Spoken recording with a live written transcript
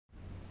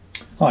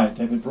Hi,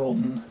 David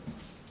Broughton,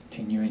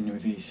 continuing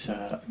with his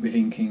with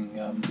inking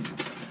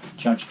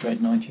Judge Dredd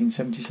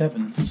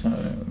 1977. So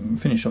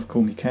finished off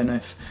Call Me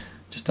Kenneth,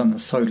 just done the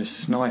Solar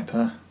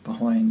Sniper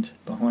behind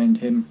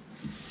him,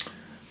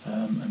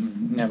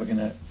 and now we're going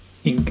to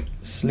ink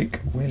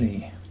Slick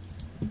Willy.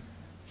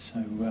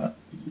 So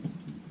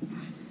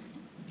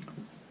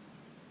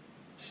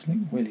Slick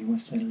Willy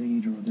was the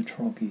leader of the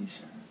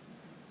Troggies,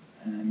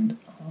 and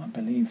I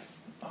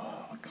believe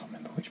I can't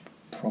remember which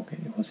prog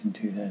it was in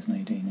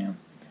 2000 AD now.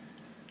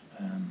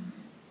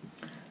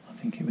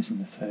 I think it was in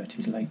the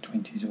 30s, late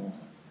 20s or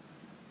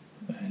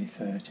early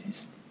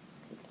 30s,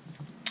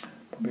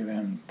 probably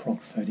around prog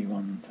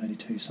 31,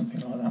 32,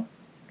 something like that.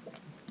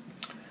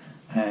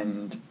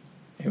 And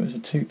it was a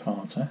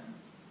two-parter.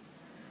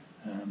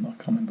 I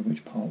can't remember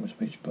which part was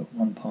which, but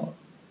one part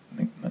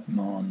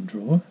McMahon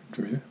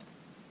drew,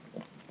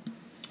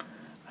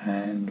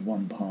 and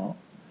one part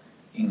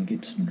Ian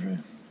Gibson drew.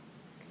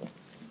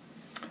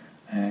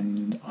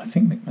 And I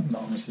think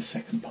McMahon was the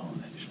second part,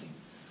 actually.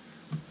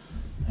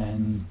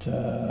 And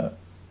I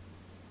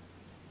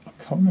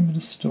can't remember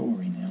the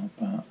story now,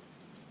 but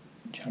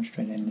Judge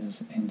Dredd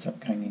ends up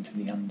going into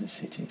the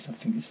Undercities. I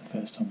think it's the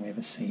first time we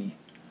ever see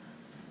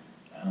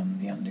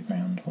the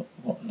underground,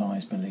 what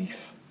lies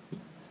beneath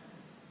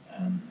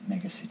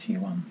Mega City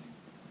 1.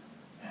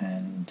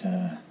 And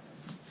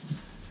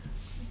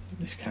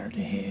this character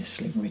here,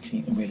 Slick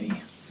Willy,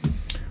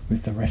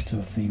 with the rest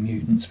of the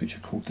mutants, which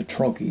are called the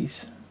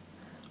Troggies,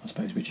 I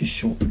suppose, which is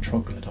short for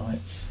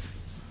troglodytes,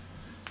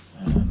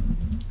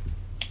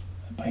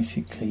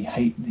 basically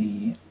hate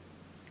the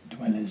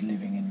dwellers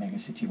living in Mega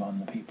City 1,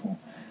 the people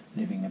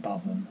living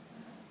above them,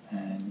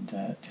 and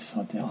I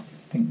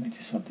think they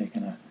decide they're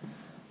going to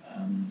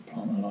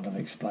plant a lot of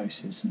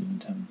explosives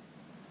and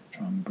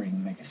try and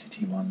bring Mega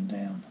City 1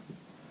 down.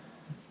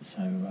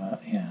 So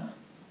yeah,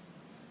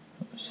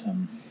 that was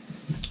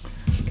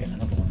again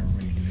another one I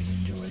really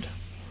enjoyed.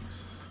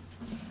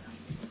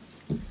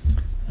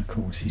 And of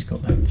course he's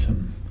got that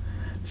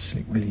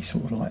Slick Willy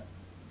sort of like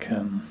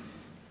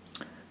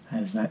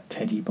has that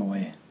teddy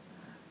boy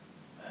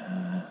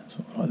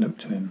sort of like look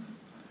to him.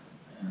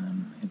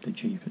 He had the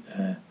Jeep,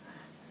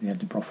 he had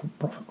the brothel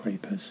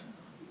creepers,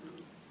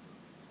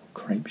 or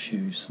crepe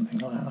shoes, something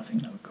like that I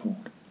think they were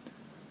called.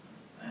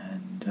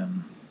 And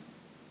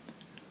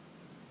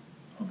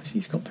obviously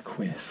he's got the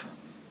quiff.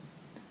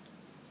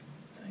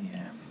 So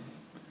yeah.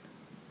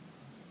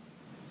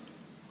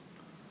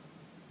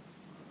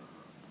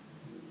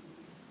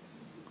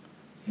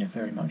 Yeah,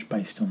 very much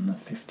based on the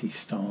 50s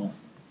style.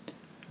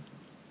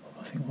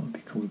 I think what would be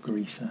called a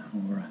greaser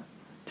or a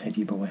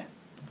teddy boy.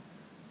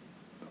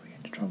 Probably get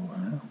into trouble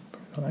with that.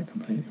 Probably got that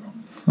completely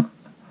wrong.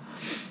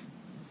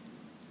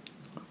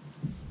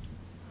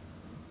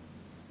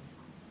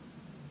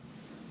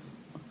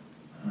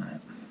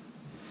 Right.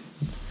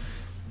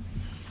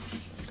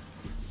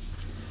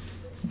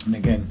 And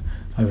again,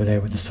 over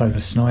there with the Solar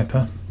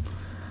Sniper,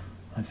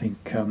 I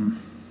think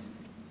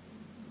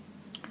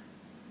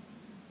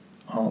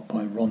art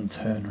by Ron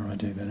Turner, I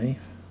do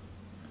believe,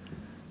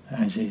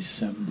 as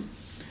is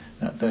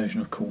that version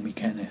of Call Me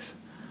Kenneth.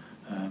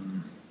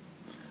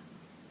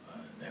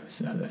 There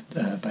was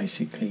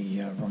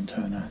basically Ron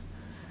Turner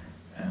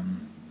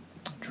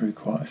drew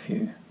quite a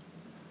few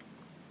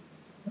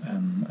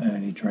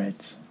early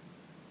Dredds,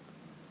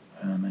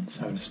 and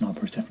Solar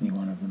Sniper is definitely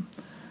one of them.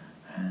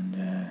 And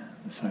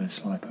the Solar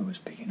Sniper was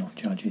picking off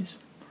judges,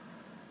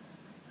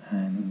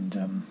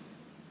 and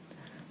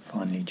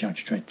finally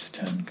Judge Dredd's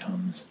turn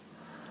comes,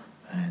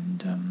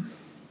 and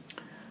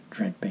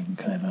Dredd, being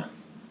clever,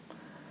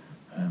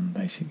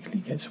 basically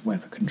gets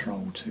weather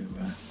control to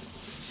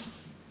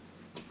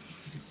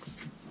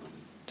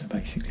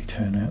basically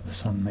turn out the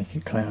sun, make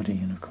it cloudy,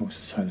 and of course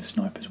the Solar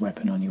Sniper's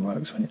weapon only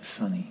works when it's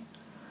sunny.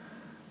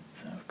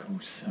 So of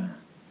course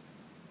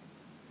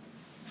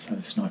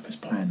Solar Sniper's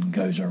plan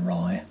goes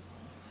awry.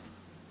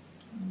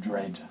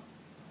 Dredd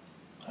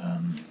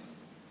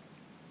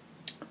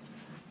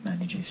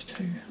manages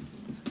to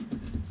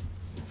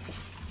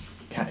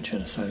capture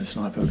the Solar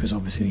Sniper, because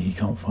obviously he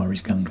can't fire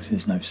his gun because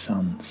there's no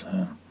sun.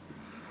 So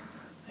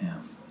yeah,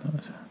 that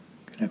was a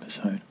good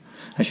episode.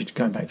 Actually,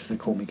 going back to the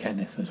Call Me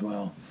Kenneth as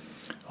well,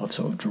 I've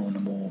sort of drawn a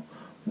more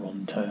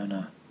Ron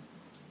Turner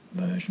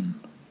version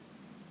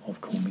of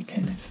Call Me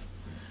Kenneth,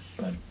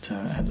 but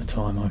at the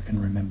time I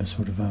can remember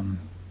sort of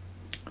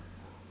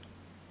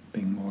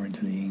being more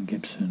into the Ian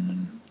Gibson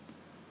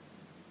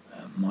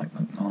and Mike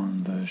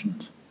McMahon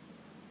versions.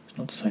 It's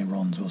not to say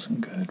Ron's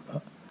wasn't good,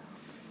 but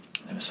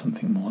there was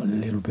something more, a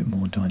little bit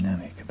more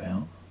dynamic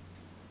about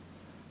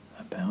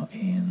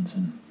Ian's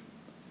and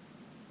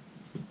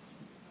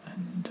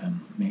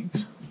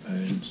Mick's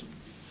versions.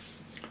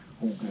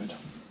 All good.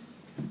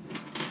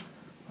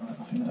 Right,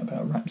 I think that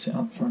about wraps it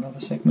up for another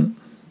segment.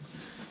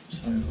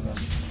 So